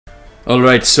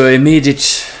Alright, so I made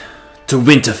it to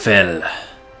Winterfell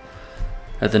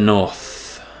at the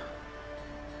north.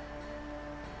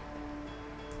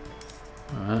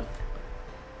 Alright.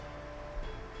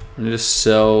 I need to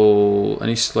sell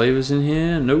any slavers in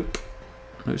here? Nope.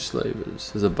 No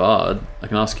slavers. There's a bard. I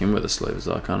can ask him where the slavers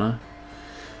are, can't I?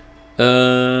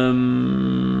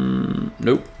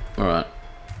 Nope. Alright.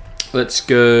 Let's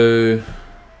go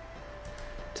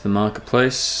to the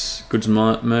marketplace. Goods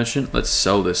merchant. Let's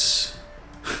sell this.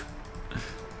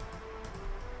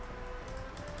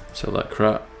 Sell that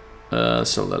crap.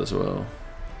 Sell that as well.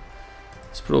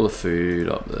 Let's put all the food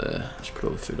up there. Let's put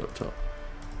all the food up top.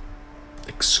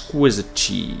 Exquisite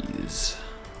cheese.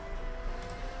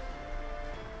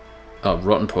 Oh,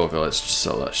 rotten pork. Oh, let's just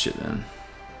sell that shit then.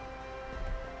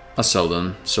 I'll sell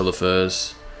them. Sell the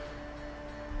furs.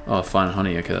 Oh, fine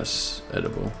honey. Okay, that's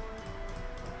edible.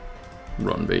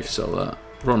 Rotten beef. Sell that.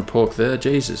 Rotten pork there.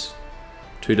 Jesus.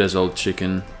 2 days old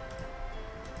chicken.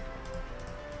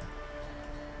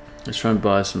 Let's try and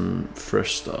buy some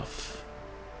fresh stuff.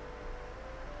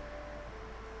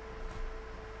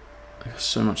 I got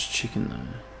so much chicken though.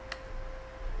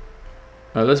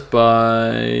 Alright, let's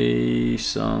buy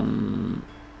some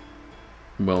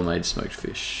well-made smoked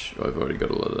fish. Oh, I've already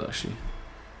got a lot of that actually.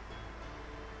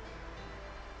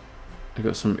 I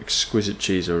got some exquisite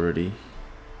cheese already.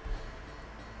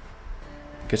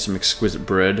 Get some exquisite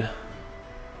bread.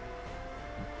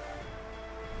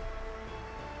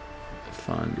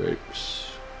 Fine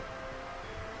grapes.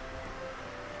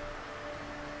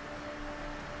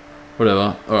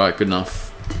 Whatever. Alright, good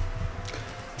enough.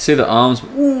 See the arms?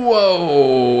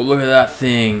 Whoa! Look at that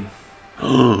thing.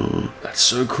 That's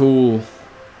so cool.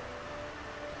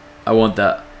 I want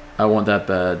that. I want that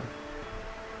bad.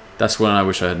 That's when I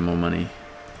wish I had more money.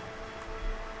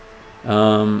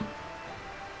 Alright,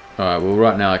 well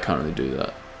right now I can't really do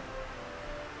that.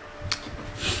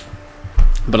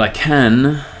 But I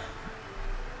can...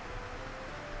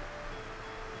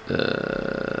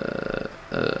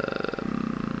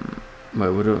 wait,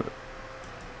 what do...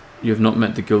 You have not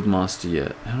met the guildmaster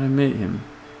yet. How do I meet him?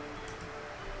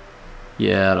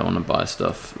 Yeah, I don't want to buy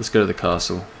stuff. Let's go to the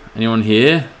castle. Anyone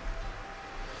here?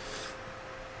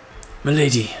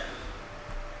 Milady.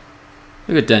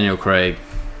 Look at Daniel Craig.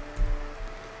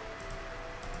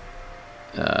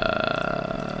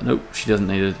 Nope, she doesn't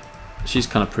need it. She's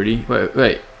kind of pretty.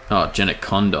 Wait. Oh, Jenna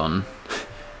Condon.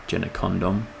 Jenna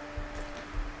Condom.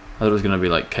 I thought it was going to be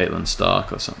like Caitlin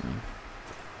Stark or something.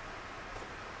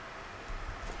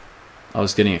 I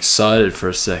was getting excited for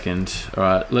a second.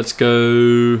 Alright, let's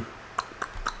go...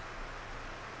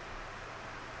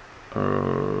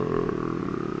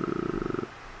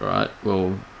 Alright,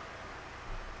 well...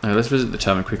 Okay, let's visit the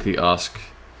tavern quickly. Ask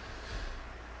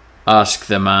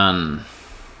the man.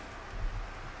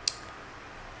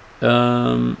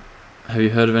 Have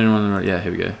you heard of anyone? Yeah,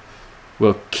 here we go.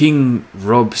 Well, King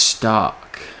Robb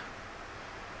Stark.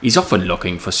 He's often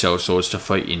looking for sellswords to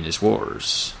fight in his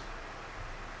wars.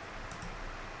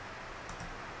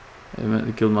 They met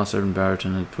the guildmaster in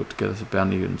Barrington and put together a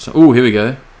bounty and so. Oh, here we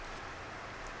go.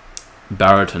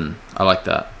 Barrington. I like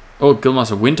that. Oh,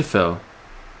 guildmaster Winterfell.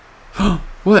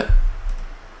 What?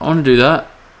 I want to do that.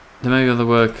 There may be other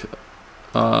work.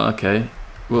 Okay.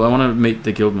 Well, I want to meet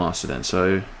the guildmaster then.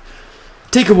 So,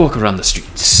 take a walk around the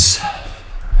streets.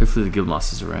 Hopefully, the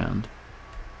guildmaster's around.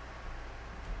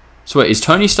 So wait, is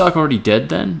Tony Stark already dead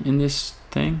then in this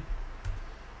thing?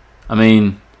 I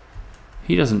mean,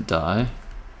 he doesn't die.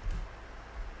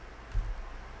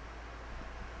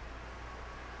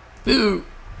 Ooh.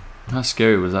 How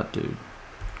scary was that dude?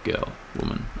 Girl,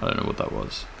 woman, I don't know what that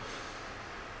was.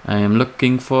 I am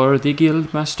looking for the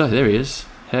guildmaster. There he is.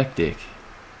 Hectic.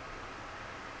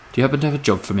 Do you happen to have a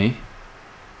job for me?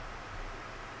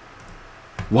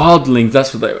 Wildlings,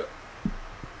 that's what they were.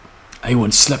 I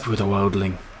once slept with a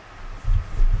wildling.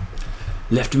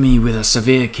 Left me with a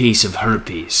severe case of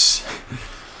herpes.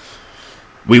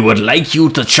 We would like you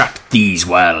to track these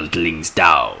wildlings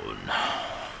down.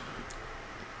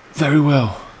 Very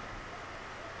well.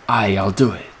 I'll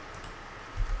do it.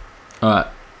 Alright.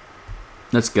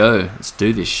 Let's go. Let's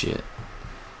do this shit.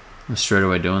 I'm straight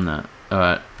away doing that.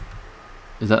 Alright.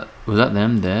 Was that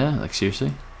them there? Like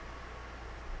seriously?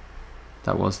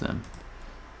 That was them.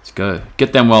 Let's go.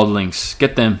 Get them wildlings.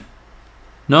 Get them.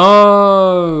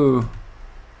 No!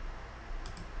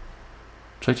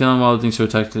 Track down wildlings who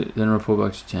attacked it, then report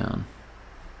back to town.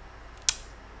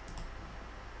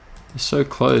 They're so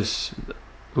close.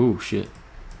 Oh shit.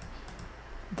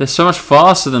 They're so much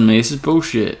faster than me. This is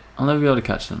bullshit. I'll never be able to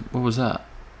catch them. What was that?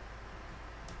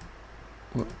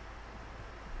 What?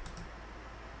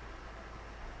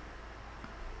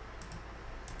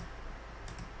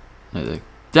 No, they...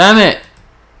 Damn it!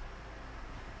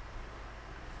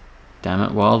 Damn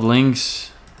it, wildlings.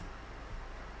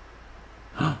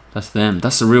 That's them.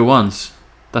 That's the real ones.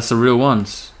 That's the real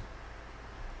ones.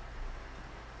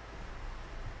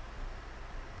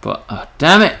 But,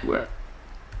 damn it! Where?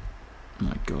 Oh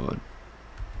my god.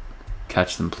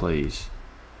 Catch them, please.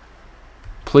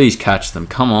 Please catch them.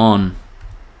 Come on.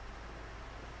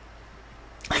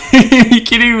 Are you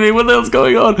kidding me? What the hell's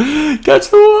going on? Catch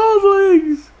the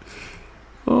wildlings!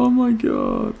 Oh my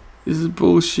god. This is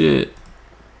bullshit.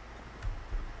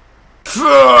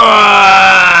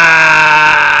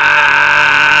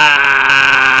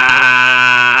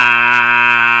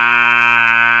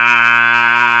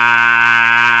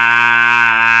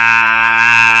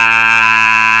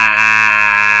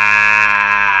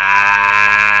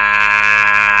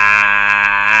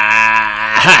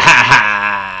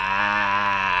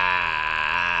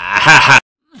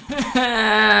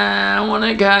 I want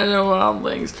to catch the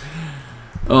wildlings.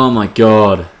 Oh my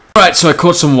god. Alright, so I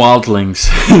caught some wildlings.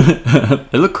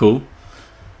 They look cool.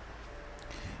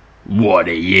 What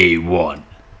do ye want?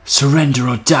 Surrender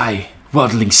or die,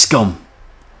 wildling scum.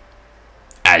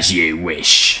 As ye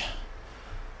wish.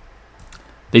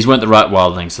 These weren't the right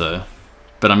wildlings though.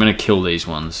 But I'm going to kill these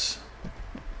ones.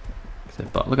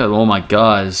 But look at all my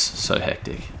guys. So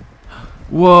hectic.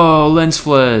 Whoa, lens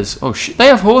flares. Oh shit, they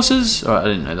have horses? Alright, I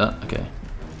didn't know that. Okay.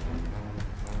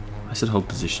 I said hold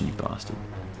position, you bastard.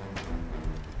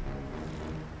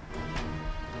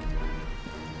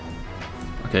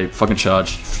 Okay, fucking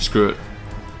charge. Screw it.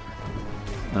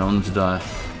 I don't want them to die.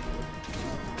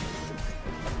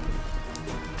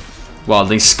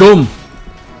 Wildling scum!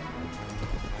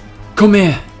 Come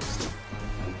here!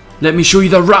 Let me show you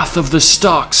the wrath of the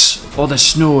Starks, or the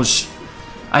Snows.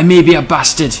 I may be a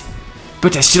bastard,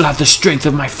 but I still have the strength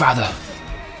of my father.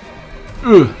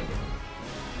 Ugh.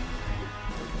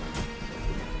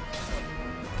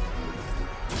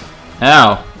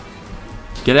 Ow.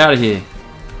 Get out of here,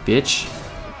 bitch.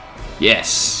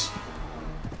 Yes.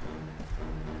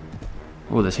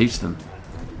 Oh, there's heaps of them.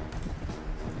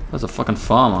 That's a fucking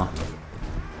farmer.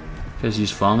 You guys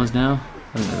use farmers now?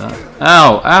 I didn't know that.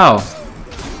 Ow,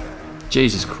 ow.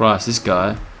 Jesus Christ, this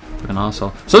guy. Fucking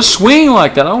asshole. So swing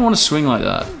like that. I don't want to swing like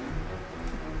that.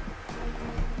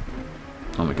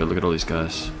 Oh my god, look at all these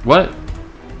guys. What?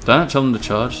 Don't tell them to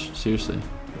charge? Seriously.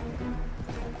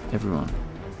 Everyone.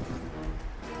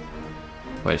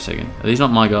 Wait a second. Are these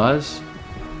not my guys?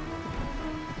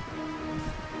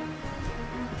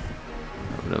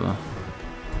 Whatever.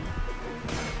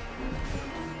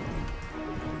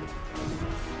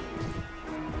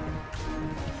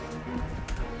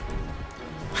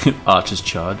 Archers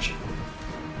charge.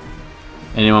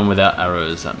 Anyone without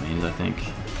arrows, that means, I think.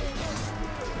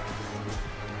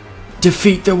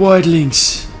 Defeat the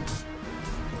wildlings!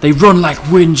 They run like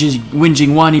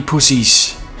whinging whiny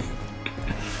pussies.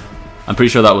 I'm pretty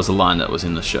sure that was a line that was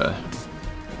in the show.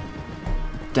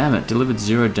 Damn it, delivered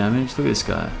 0 damage? Look at this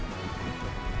guy.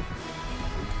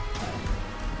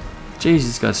 Jeez,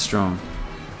 this guy's strong.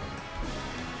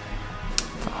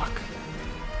 Fuck.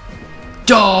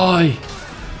 Die!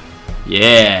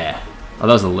 Yeah! Oh,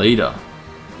 that was a leader.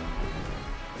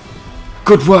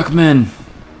 Good work, men!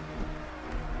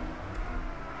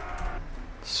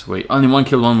 Sweet. Only 1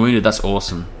 killed, 1 wounded. That's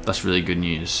awesome. That's really good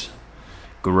news.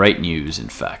 Great news, in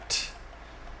fact.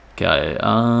 Okay,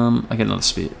 I get another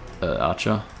spear,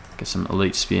 archer. Get some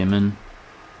elite spearmen.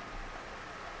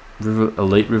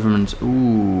 Elite rivermen.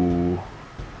 Ooh.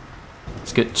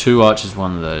 Let's get 2 archers,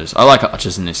 1 of those. I like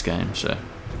archers in this game, so.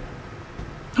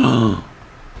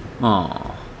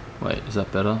 Oh. Wait, is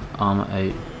that better? Armor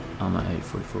 8. Armor 8,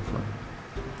 44.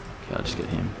 Okay, I'll just get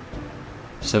him.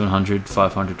 700,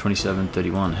 500, 27,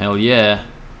 31. Hell yeah.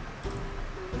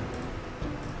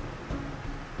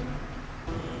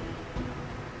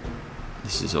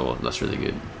 This is all. That's really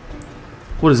good.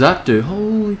 What does that do?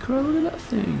 Holy crap, look at that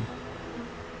thing.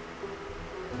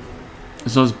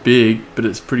 It's not as big, but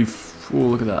it's pretty. Oh,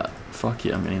 look at that. Fuck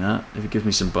yeah, I'm getting that. If it gives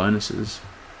me some bonuses.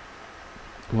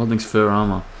 Wildling's fur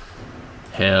armor.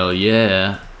 Hell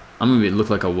yeah. I'm gonna look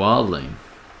like a wildling.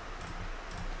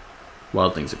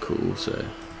 Wildlings are cool, so.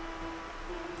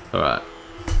 Alright.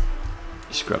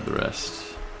 Just grab the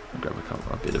rest. I'll grab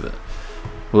a bit of it.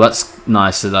 Well, that's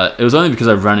nice. So that it was only because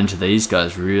I ran into these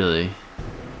guys, really.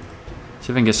 See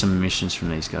if I can get some missions from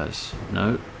these guys.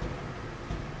 No.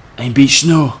 Ain't beach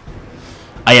no.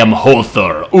 I am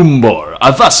Hodor Umbor,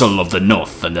 a vassal of the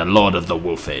north and a lord of the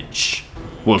Wolf Edge,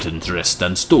 Walton's Rest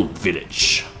and Stone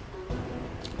Village.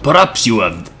 Perhaps you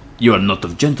are not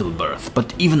of gentle birth,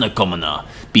 but even a commoner,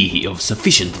 be he of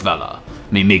sufficient valor,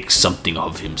 may make something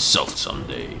of himself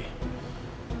someday.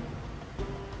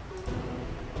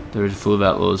 They're full of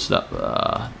outlaws. That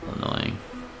annoying.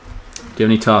 Do you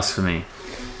have any tasks for me?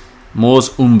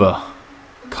 Moore's Umber.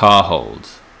 Car hold.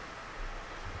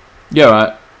 Yeah,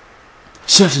 right.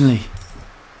 Certainly.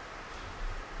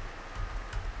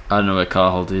 I don't know where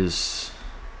Carhold is,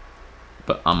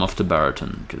 but I'm off to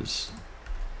Barrowton because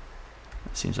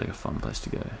it seems like a fun place to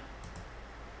go.